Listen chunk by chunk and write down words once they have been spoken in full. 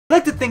We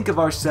like to think of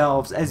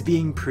ourselves as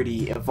being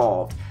pretty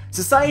evolved.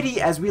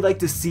 Society, as we like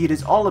to see it,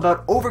 is all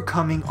about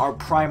overcoming our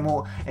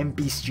primal and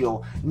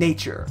bestial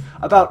nature,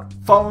 about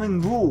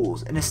following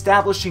rules and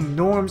establishing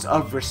norms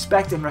of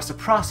respect and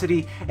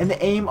reciprocity in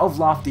the aim of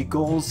lofty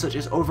goals such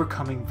as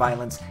overcoming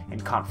violence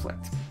and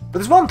conflict. But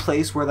there's one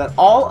place where that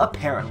all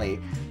apparently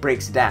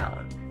breaks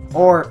down,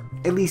 or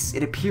at least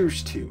it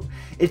appears to.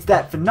 It's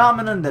that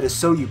phenomenon that is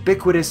so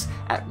ubiquitous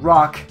at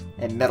rock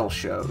and metal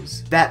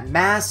shows. That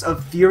mass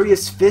of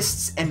furious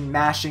fists and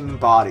mashing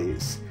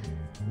bodies.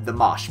 The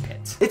mosh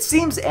pit. It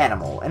seems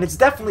animal, and it's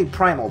definitely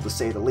primal to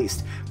say the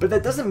least, but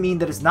that doesn't mean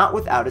that it's not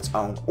without its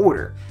own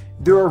order.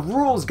 There are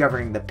rules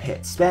governing the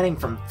pit, spanning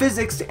from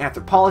physics to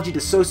anthropology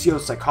to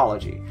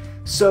socio-psychology.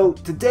 So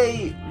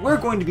today, we're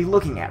going to be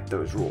looking at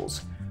those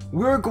rules.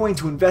 We're going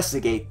to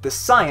investigate the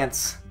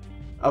science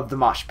of the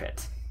mosh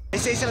pit. They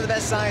say some of the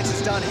best science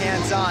is done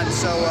hands-on,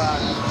 so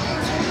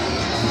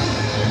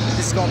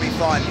this is gonna be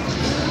fun.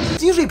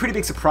 It's usually a pretty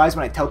big surprise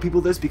when I tell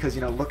people this because,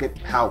 you know, look at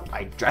how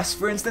I dress,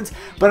 for instance,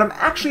 but I'm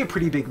actually a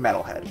pretty big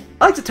metalhead.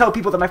 I like to tell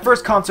people that my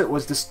first concert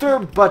was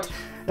Disturbed, but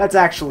that's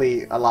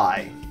actually a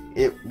lie.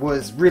 It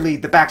was really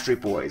the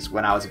Backstreet Boys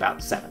when I was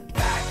about 7.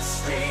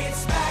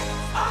 Backstreet's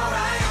back,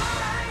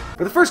 alright.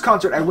 But the first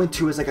concert I went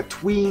to as like a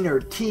tween or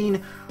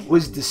teen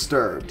was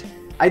Disturbed.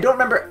 I don't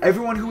remember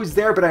everyone who was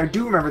there, but I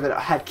do remember that I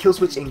had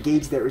Killswitch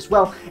Engage there as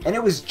well, and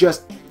it was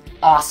just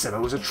awesome. It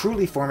was a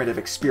truly formative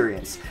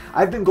experience.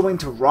 I've been going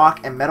to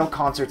rock and metal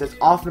concerts as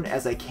often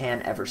as I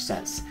can ever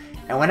since.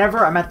 And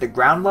whenever I'm at the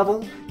ground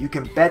level, you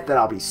can bet that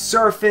I'll be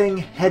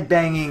surfing,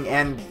 headbanging,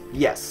 and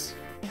yes,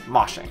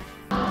 moshing.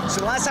 So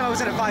the last time I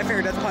was at a Five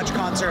Finger Death Punch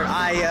concert,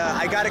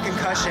 I got a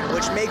concussion,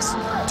 which makes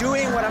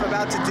doing what I'm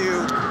about to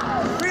do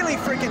really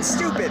freaking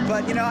stupid.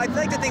 But, you know, I'd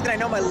like to think that I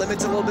know my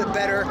limits a little bit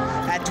better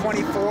at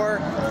 24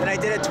 than I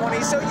did at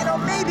 20. So, you know,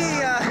 maybe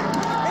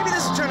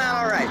this will turn out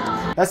all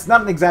right. That's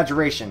not an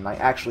exaggeration. I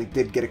actually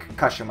did get a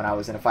concussion when I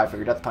was in a Five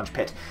Finger Death Punch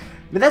pit.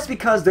 But that's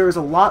because there is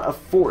a lot of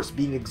force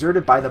being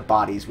exerted by the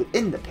bodies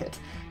within the pit.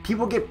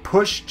 People get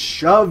pushed,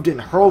 shoved, and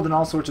hurled in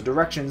all sorts of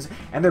directions,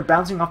 and they're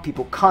bouncing off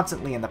people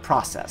constantly in the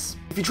process.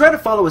 If you try to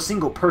follow a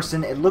single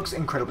person, it looks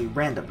incredibly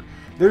random.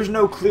 There's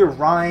no clear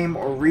rhyme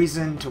or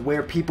reason to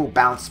where people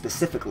bounce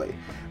specifically.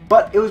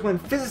 But it was when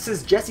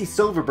physicist Jesse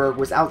Silverberg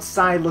was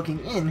outside looking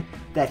in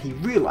that he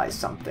realized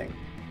something.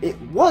 It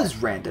was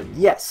random,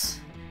 yes,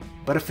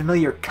 but a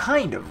familiar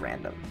kind of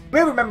random. We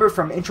remember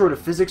from Intro to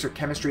Physics or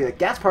Chemistry that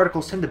gas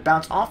particles tend to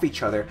bounce off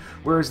each other,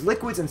 whereas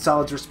liquids and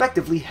solids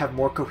respectively have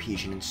more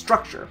cohesion and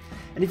structure.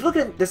 And if you look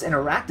at this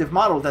interactive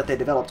model that they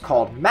developed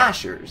called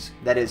mashers,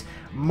 that is,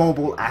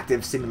 mobile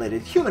active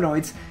simulated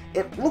humanoids,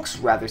 it looks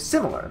rather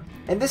similar.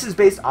 And this is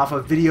based off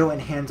of video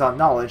and hands-on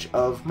knowledge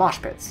of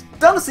mosh pits.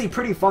 It's honestly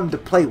pretty fun to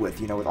play with,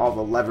 you know, with all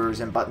the levers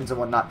and buttons and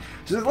whatnot,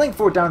 so there's a link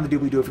for it down in the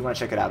doobly-doo if you want to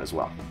check it out as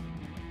well.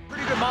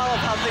 Pretty good model of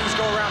how things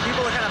go around.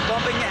 People are kind of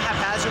bumping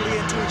haphazardly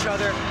into each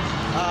other.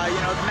 You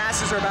know, the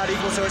masses are about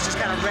equal, so it's just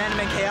kind of random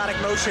and chaotic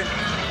motion.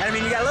 And I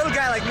mean, you got a little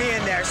guy like me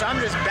in there, so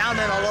I'm just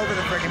bounding all over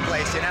the freaking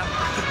place, you know?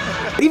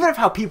 But even if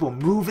how people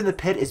move in the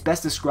pit is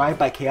best described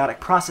by chaotic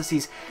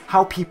processes,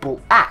 how people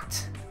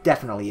act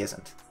definitely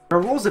isn't. There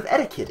are rules of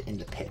etiquette in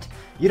the pit.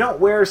 You don't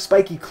wear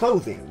spiky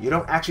clothing, you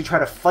don't actually try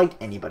to fight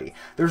anybody,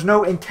 there's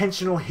no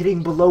intentional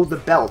hitting below the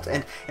belt,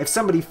 and if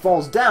somebody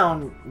falls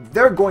down,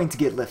 they're going to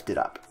get lifted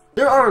up.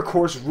 There are of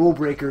course rule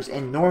breakers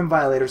and norm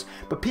violators,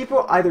 but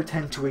people either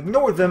tend to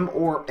ignore them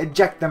or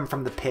eject them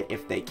from the pit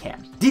if they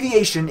can.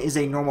 Deviation is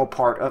a normal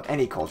part of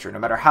any culture, no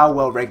matter how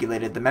well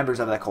regulated the members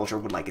of that culture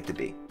would like it to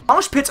be.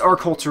 Mosh pits are a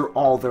culture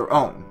all their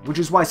own, which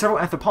is why several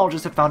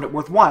anthropologists have found it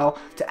worthwhile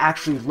to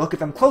actually look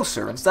at them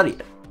closer and study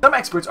it. Some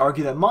experts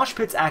argue that mosh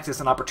pits act as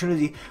an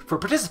opportunity for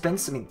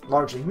participants, I mean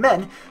largely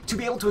men, to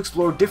be able to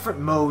explore different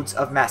modes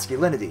of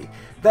masculinity.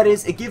 That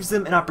is, it gives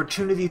them an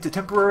opportunity to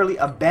temporarily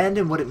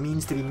abandon what it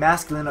means to be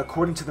masculine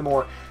according to the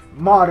more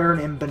modern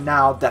and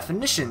banal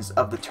definitions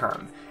of the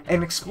term,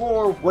 and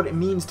explore what it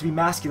means to be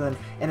masculine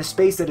in a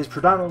space that is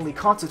predominantly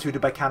constituted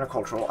by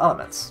countercultural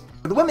elements.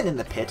 For the women in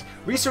the pit,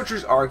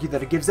 researchers argue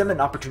that it gives them an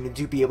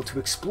opportunity to be able to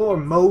explore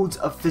modes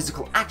of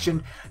physical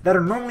action that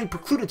are normally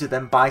precluded to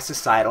them by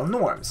societal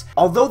norms.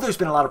 Although there's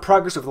been a lot of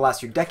progress over the last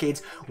few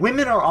decades,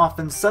 women are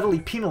often subtly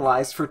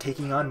penalized for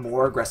taking on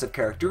more aggressive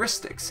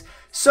characteristics.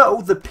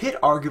 So, the pit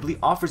arguably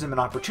offers them an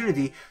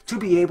opportunity to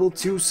be able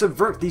to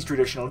subvert these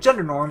traditional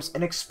gender norms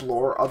and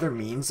explore other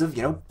means of,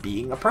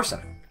 being a person.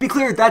 To be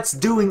clear, that's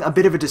doing a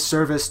bit of a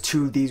disservice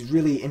to these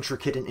really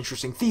intricate and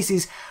interesting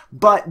theses,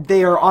 but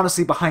they are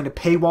honestly behind a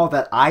paywall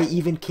that I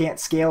even can't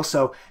scale,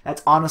 so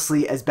that's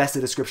honestly as best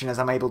a description as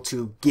I'm able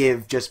to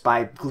give just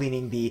by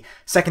gleaning the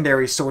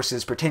secondary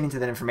sources pertaining to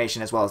that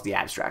information as well as the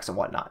abstracts and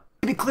whatnot.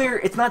 To be clear,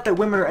 it's not that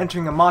women are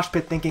entering a mosh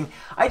pit thinking,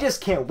 I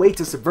just can't wait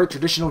to subvert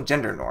traditional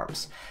gender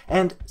norms.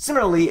 And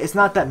similarly, it's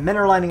not that men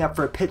are lining up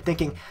for a pit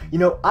thinking, you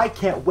know, I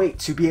can't wait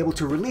to be able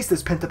to release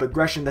this pent-up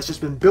aggression that's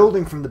just been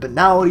building from the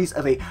banalities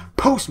of a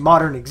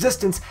postmodern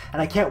existence,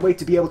 and I can't wait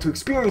to be able to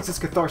experience this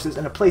catharsis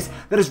in a place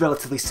that is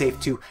relatively safe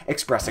to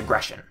express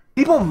aggression.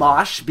 People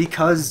mosh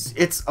because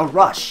it's a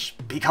rush,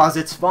 because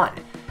it's fun.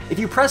 If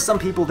you press some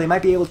people, they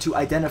might be able to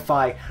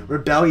identify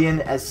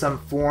rebellion as some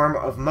form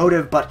of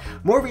motive, but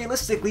more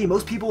realistically,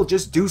 most people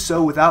just do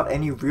so without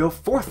any real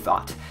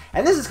forethought.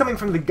 And this is coming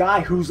from the guy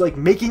who's like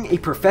making a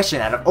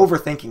profession out of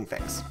overthinking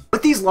things.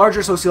 What these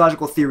larger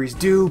sociological theories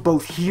do,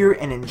 both here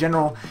and in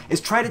general,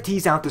 is try to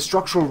tease out the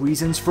structural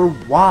reasons for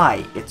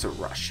why it's a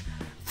rush.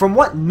 From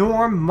what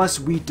norm must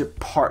we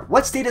depart?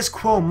 What status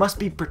quo must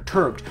be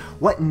perturbed?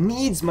 What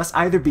needs must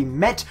either be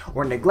met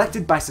or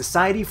neglected by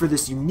society for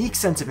this unique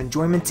sense of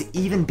enjoyment to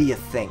even be a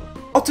thing?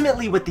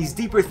 Ultimately, what these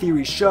deeper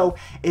theories show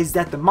is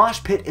that the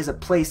mosh pit is a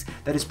place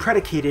that is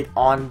predicated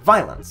on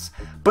violence,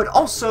 but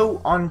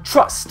also on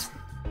trust.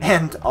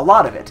 And a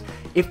lot of it.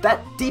 If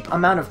that deep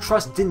amount of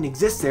trust didn't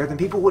exist there, then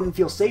people wouldn't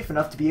feel safe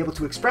enough to be able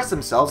to express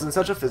themselves in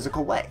such a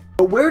physical way.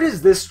 But where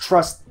does this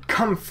trust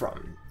come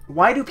from?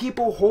 Why do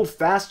people hold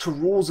fast to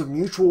rules of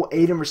mutual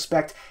aid and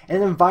respect in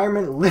an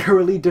environment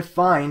literally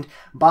defined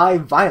by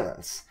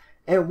violence?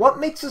 And what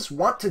makes us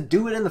want to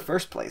do it in the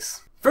first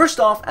place? First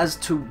off, as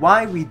to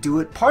why we do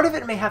it, part of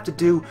it may have to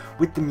do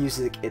with the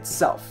music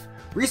itself.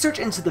 Research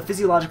into the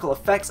physiological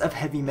effects of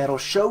heavy metal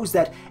shows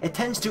that it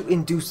tends to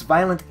induce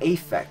violent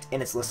affect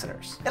in its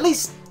listeners, at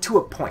least to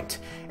a point.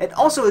 It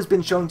also has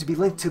been shown to be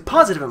linked to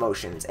positive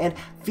emotions and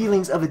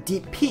feelings of a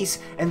deep peace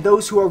in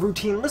those who are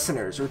routine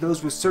listeners or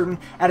those with certain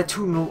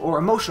attitudinal or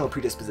emotional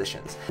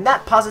predispositions. And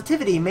that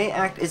positivity may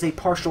act as a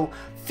partial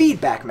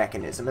feedback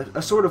mechanism,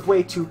 a sort of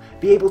way to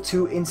be able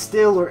to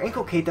instill or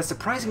inculcate that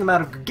surprising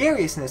amount of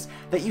gregariousness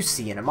that you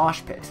see in a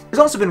mosh pit. There's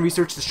also been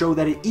research to show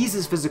that it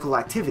eases physical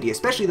activity,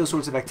 especially those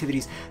sorts of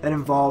activities that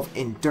involve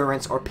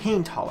endurance or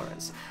pain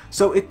tolerance.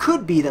 So it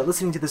could be that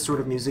listening to this sort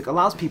of music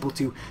allows people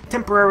to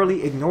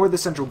temporarily ignore the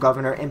central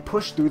governor and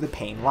push through the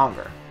pain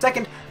longer.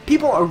 Second,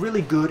 people are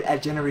really good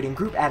at generating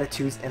group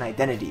attitudes and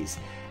identities,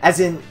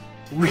 as in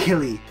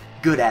really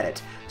good at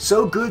it.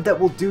 So good that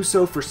we'll do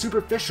so for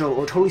superficial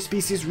or totally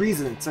specious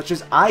reasons, such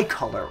as eye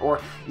color,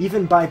 or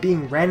even by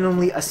being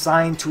randomly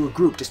assigned to a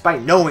group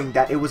despite knowing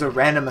that it was a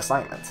random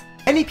assignment.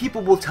 Many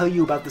people will tell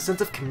you about the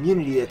sense of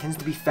community that tends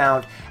to be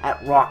found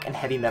at rock and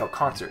heavy metal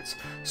concerts,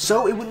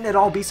 so it wouldn't at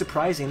all be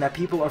surprising that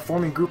people are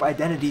forming group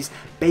identities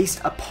based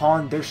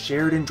upon their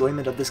shared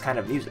enjoyment of this kind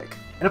of music.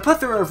 And a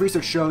plethora of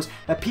research shows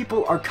that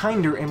people are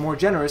kinder and more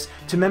generous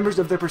to members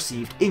of their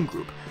perceived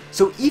in-group.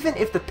 So even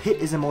if the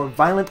pit is a more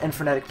violent and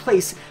frenetic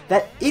place,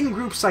 that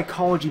in-group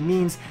psychology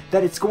means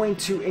that it's going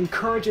to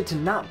encourage it to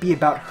not be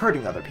about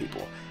hurting other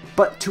people,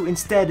 but to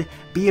instead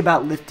be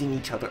about lifting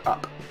each other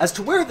up. As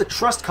to where the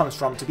trust comes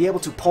from to be able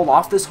to pull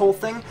off this whole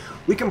thing,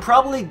 we can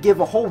probably give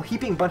a whole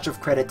heaping bunch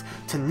of credit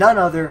to none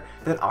other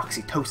than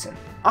oxytocin.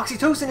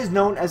 Oxytocin is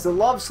known as the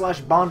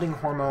love/bonding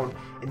hormone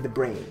in the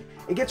brain.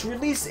 It gets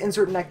released in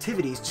certain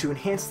activities to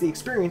enhance the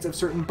experience of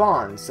certain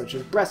bonds, such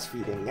as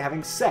breastfeeding,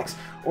 having sex,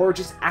 or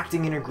just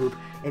acting in a group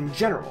in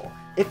general.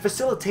 It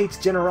facilitates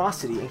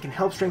generosity and can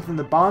help strengthen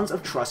the bonds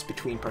of trust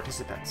between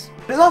participants.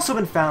 It has also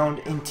been found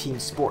in team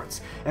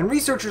sports, and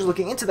researchers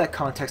looking into that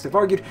context have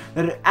argued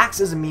that it acts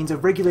as a means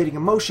of regulating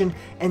emotion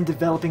and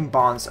developing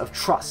bonds of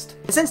trust.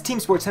 And since team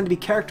sports tend to be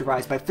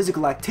characterized by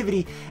physical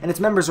activity and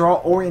its members are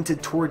all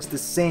oriented towards the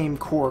same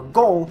core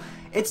goal,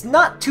 it's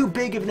not too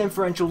big of an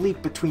inferential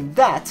leap between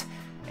that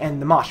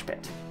and the mosh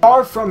pit.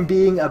 Far from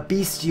being a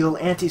bestial,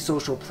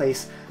 antisocial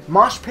place,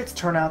 mosh pits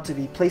turn out to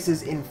be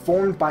places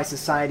informed by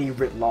society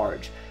writ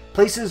large,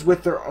 places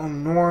with their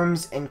own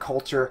norms and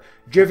culture,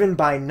 driven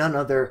by none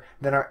other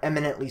than our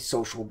eminently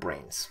social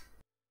brains.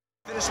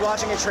 Finished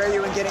watching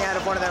Atreyu and getting out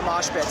of one of their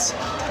mosh pits.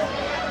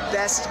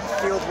 Best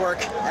field work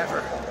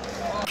ever.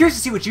 Curious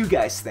to see what you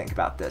guys think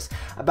about this,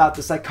 about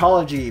the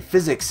psychology,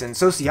 physics, and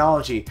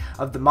sociology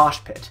of the mosh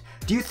pit.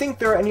 Do you think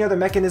there are any other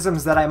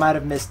mechanisms that I might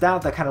have missed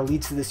out that kind of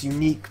leads to this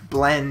unique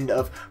blend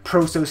of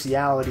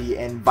pro-sociality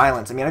and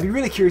violence? I mean, I'd be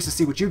really curious to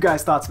see what you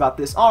guys' thoughts about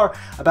this are,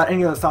 about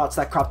any other thoughts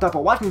that cropped up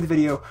while watching the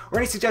video, or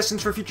any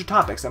suggestions for future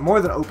topics. I'm more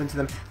than open to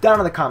them down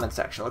in the comments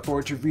section. I look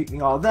forward to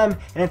reading all of them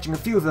and answering a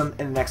few of them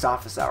in the next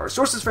office hours.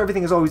 Sources for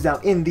everything is always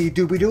down in the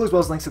doobly-doo, as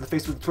well as links to the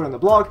Facebook, the Twitter, and the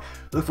blog.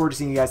 I look forward to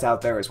seeing you guys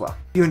out there as well.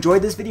 If you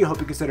enjoyed this video, I hope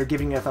you consider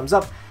giving it a thumbs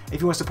up.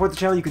 If you want to support the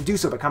channel, you can do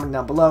so by commenting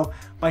down below,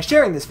 by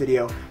sharing this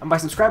video, and by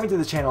subscribing to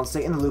the channel to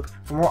stay in the loop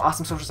for more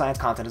awesome social science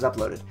content is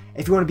uploaded.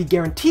 If you want to be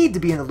guaranteed to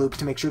be in the loop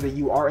to make sure that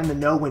you are in the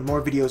know when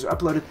more videos are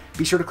uploaded,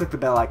 be sure to click the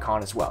bell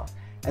icon as well.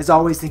 As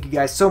always, thank you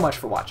guys so much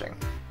for watching.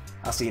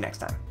 I'll see you next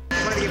time.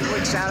 I want to give a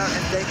quick shout out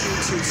and thank you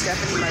to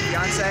Stephanie, my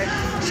fiance.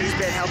 She's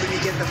been helping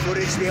me get the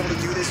footage to be able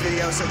to do this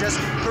video. So just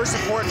her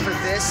support for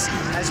this,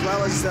 as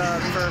well as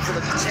for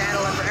the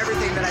channel and for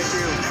everything that I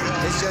do,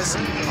 is just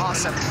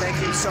awesome. Thank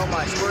you so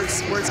much.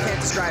 Words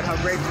can't describe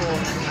how grateful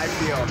I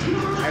feel.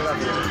 I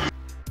love you.